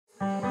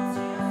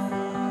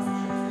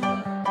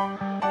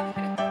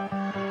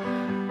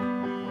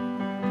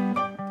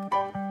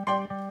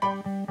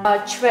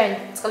ჩვენ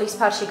წყლის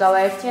ფარში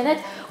გავაერთიანეთ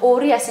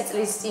 200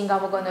 წლის წინ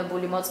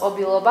გამოგონებული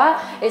მოწყობილობა.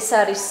 ეს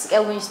არის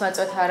კელვინის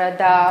მაწვეთარა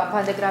და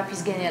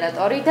ვანდეგრაფის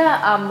გენერატორი და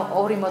ამ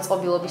ორი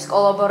მოწყობილობის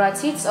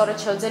კოლაბორაციით სწორედ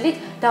შევძელით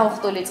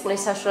დამუხტული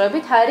წყლის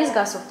საშუალებით ჰაერის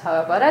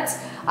გასუფთავება, რაც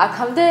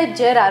აქამდე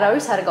ჯერ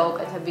არავის არ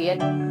გაუკეთებია.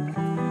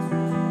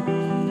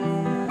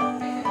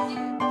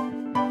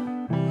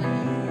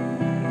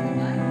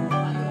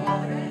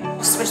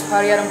 წყლის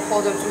ფარი არა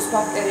მხოლოდ ებრძვის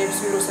ბაქტერიებს,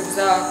 ვირუსებს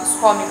და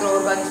სხვა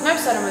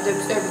მიკროორგანიზმებს, არამედ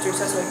ებრძვის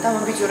ასევე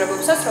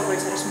დამამბიძურებებსაც,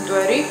 როგორც არის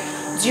მტვერი,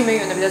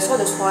 ჯიმეიონები და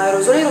სხვადასხვა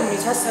აეროზოლი,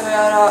 რომელიც ასევე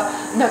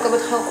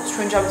ნაკლებად ხელყოფს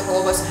ჩვენ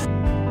ჯანმრთელობას.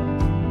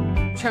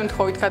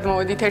 შემთხვევით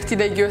გადმოვედით ერთი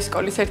და იგივე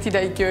სკოლის, ერთი და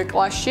იგივე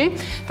კლასში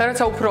და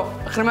როცა უფრო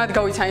ღრმად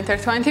გავიცანით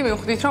ერთმანეთი,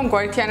 მივხვდით, რომ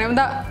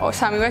გვაერთიანებდა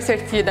სამივეს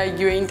ერთი და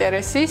იგივე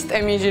ინტერესი,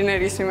 STEM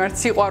ინჟინერიის მიმართ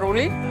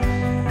სიყვარული.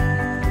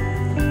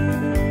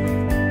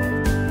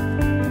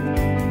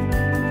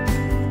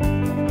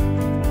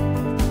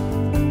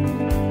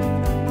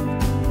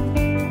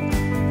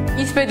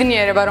 ის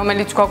ბედნიერება,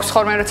 რომელიც გვაქვს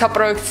ხოლმე, როცა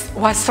პროექტს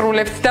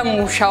ვასრულებთ და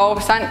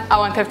მუშაობს, ან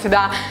ავანთებთ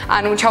და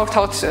ანუ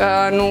ჩავრთავთ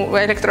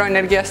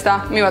ელექტროენერგიას და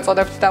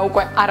მივაწოდებთ და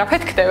უკვე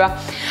არაფერი ხდება.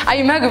 აი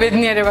მაგ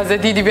ბედნიერებაზე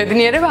დიდი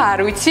ბედნიერება არ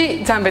ვიცი,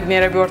 ძალიან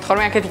ბედნიერები ვართ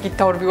ხოლმე, აქეთ იქით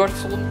დავრბი ვართ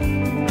სულ.